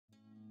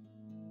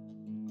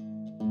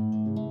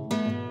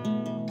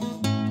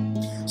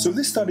So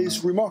this study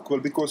is remarkable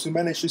because we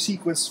managed to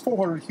sequence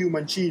 400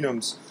 human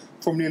genomes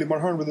from nearly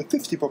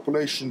 150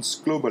 populations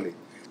globally.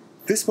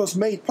 This was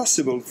made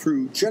possible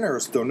through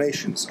generous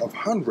donations of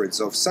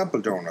hundreds of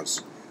sample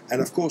donors, and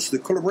of course the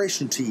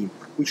collaboration team,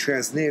 which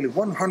has nearly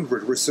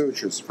 100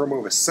 researchers from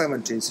over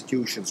 70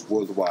 institutions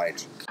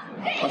worldwide.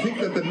 I think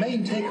that the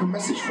main take-home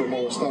message from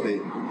our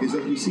study is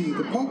that we see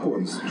the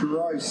Papuans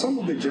derive some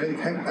of their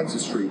genetic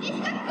ancestry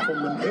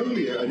from an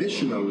earlier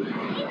additional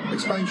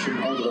expansion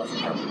out of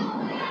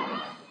Africa.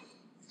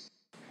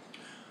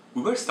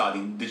 We were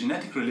studying the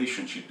genetic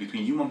relationship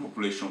between human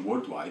population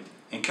worldwide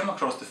and came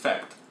across the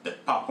fact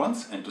that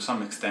Papuans, and to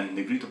some extent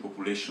Negrito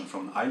population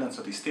from island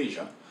Southeast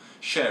Asia,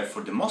 share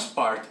for the most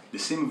part the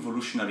same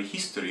evolutionary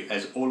history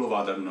as all of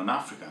other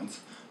non-Africans,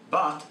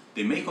 but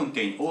they may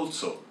contain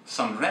also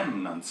some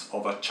remnants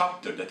of a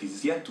chapter that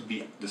is yet to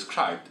be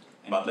described.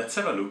 But let's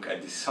have a look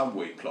at this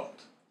subway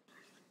plot.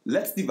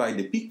 Let's divide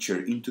the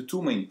picture into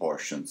two main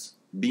portions,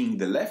 being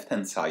the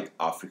left-hand side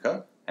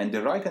Africa and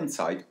the right-hand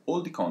side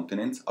all the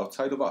continents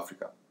outside of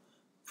Africa.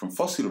 From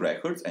fossil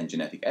records and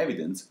genetic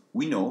evidence,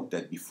 we know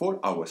that before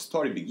our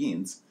story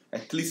begins,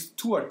 at least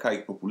two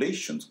archaic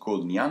populations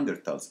called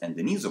Neanderthals and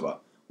Denisova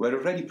were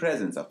already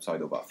present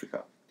outside of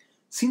Africa.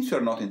 Since we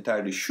are not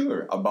entirely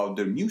sure about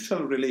their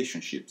mutual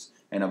relationships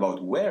and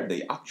about where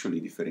they actually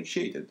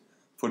differentiated,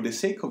 for the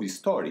sake of this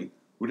story,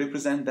 we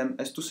represent them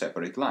as two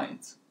separate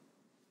lines.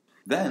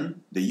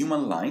 Then, the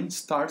human line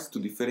starts to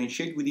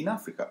differentiate within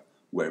Africa,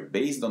 where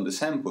based on the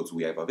samples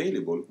we have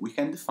available, we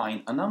can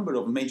define a number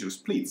of major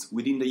splits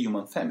within the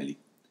human family.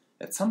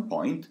 At some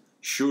point,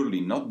 surely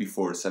not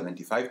before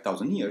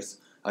 75,000 years,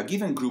 a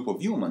given group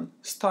of humans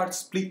starts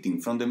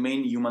splitting from the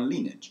main human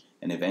lineage,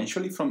 and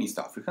eventually from East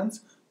Africans,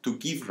 to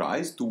give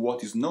rise to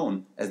what is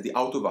known as the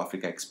out of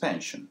Africa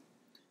expansion.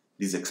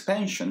 This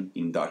expansion,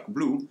 in dark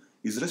blue,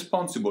 is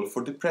responsible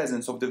for the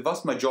presence of the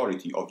vast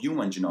majority of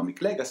human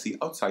genomic legacy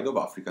outside of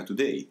Africa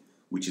today,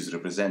 which is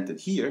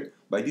represented here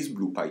by these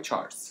blue pie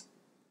charts.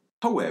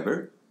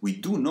 However, we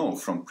do know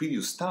from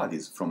previous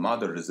studies from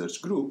other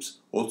research groups,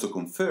 also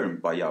confirmed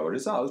by our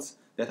results,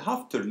 that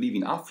after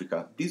leaving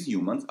Africa, these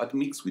humans had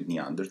mixed with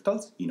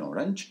Neanderthals, in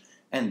orange,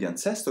 and the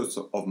ancestors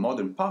of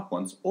modern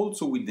Papuans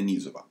also with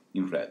Denisova,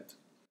 in red.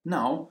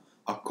 Now,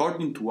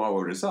 according to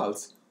our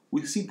results,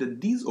 we see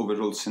that this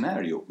overall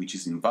scenario, which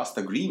is in vast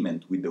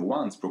agreement with the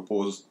ones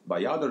proposed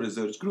by other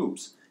research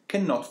groups,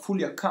 cannot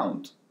fully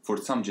account for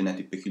some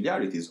genetic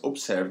peculiarities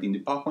observed in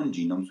the Papuan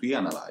genomes we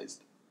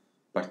analyzed.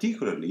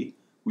 Particularly,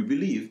 we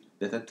believe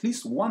that at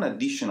least one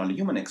additional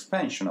human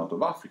expansion out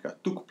of Africa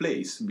took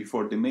place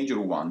before the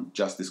major one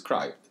just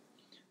described.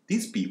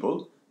 These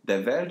people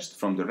diverged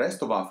from the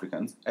rest of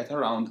Africans at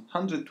around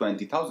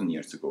 120,000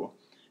 years ago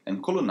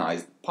and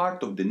colonized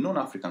part of the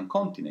non-African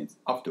continents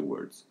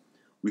afterwards.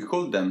 We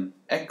call them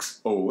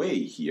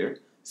XOA here,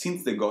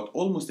 since they got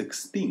almost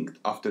extinct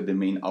after the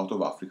main out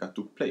of Africa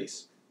took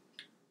place.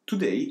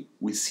 Today,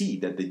 we see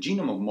that the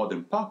genome of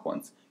modern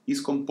Papuans is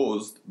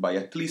composed by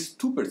at least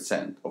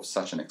 2% of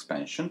such an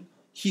expansion,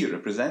 here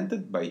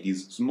represented by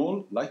this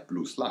small light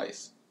blue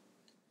slice.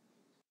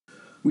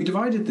 We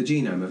divided the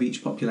genome of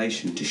each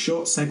population into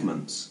short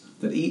segments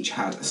that each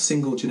had a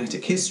single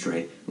genetic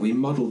history, and we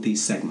modelled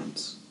these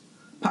segments.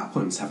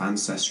 Papuans have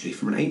ancestry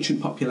from an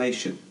ancient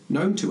population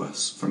known to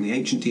us from the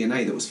ancient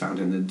DNA that was found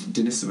in the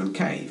Denisovan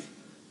cave.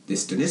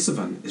 This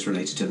Denisovan is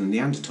related to the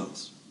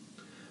Neanderthals.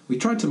 We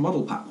tried to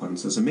model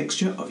Papuans as a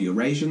mixture of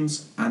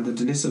Eurasians and the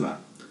Denisova,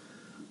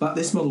 but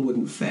this model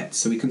wouldn't fit,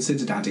 so we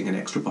considered adding an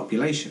extra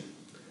population.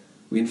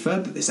 We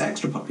inferred that this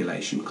extra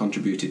population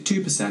contributed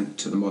 2%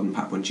 to the modern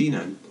Papuan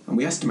genome, and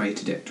we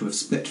estimated it to have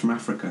split from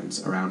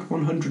Africans around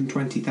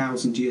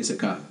 120,000 years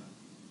ago.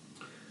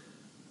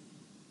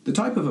 The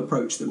type of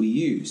approach that we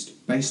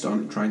used, based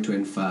on trying to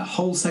infer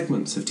whole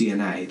segments of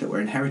DNA that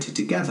were inherited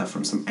together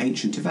from some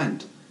ancient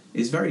event,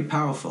 is very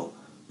powerful,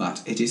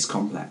 but it is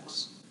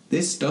complex.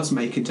 This does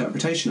make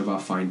interpretation of our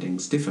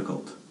findings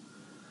difficult.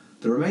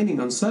 The remaining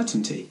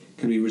uncertainty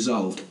can be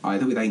resolved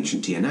either with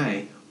ancient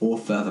DNA or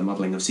further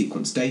modelling of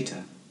sequence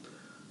data.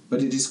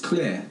 But it is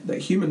clear that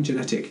human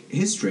genetic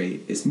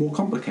history is more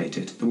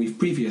complicated than we've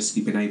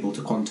previously been able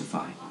to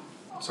quantify.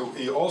 So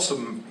you also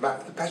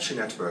map the patchy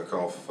network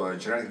of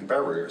genetic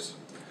barriers.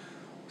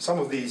 Some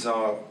of these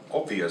are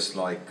obvious,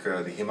 like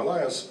the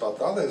Himalayas, but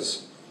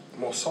others,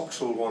 more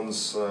subtle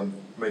ones,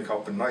 make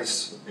up a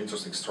nice,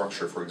 interesting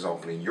structure, for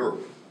example, in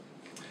Europe.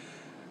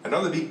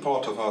 Another big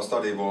part of our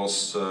study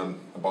was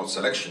about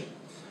selection.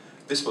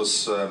 This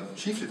was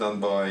chiefly done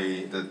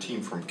by the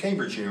team from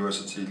Cambridge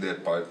University,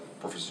 led by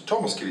Professor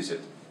Toomas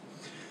Kivisild.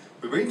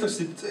 We were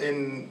interested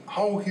in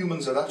how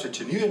humans adapted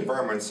to new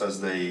environments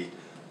as they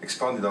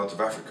expanded out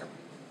of Africa.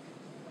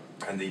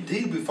 And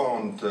indeed we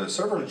found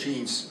several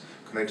genes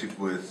connected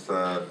with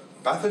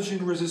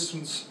pathogen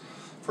resistance,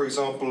 for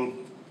example,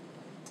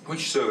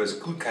 which serve as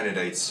good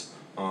candidates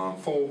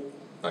for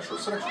natural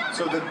selection.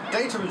 So the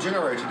data we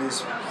generated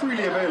is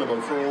freely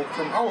available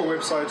from our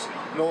website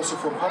and also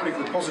from public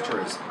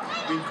repositories.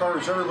 We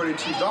encourage everybody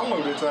to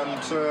download it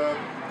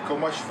and go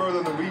much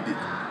further than we did.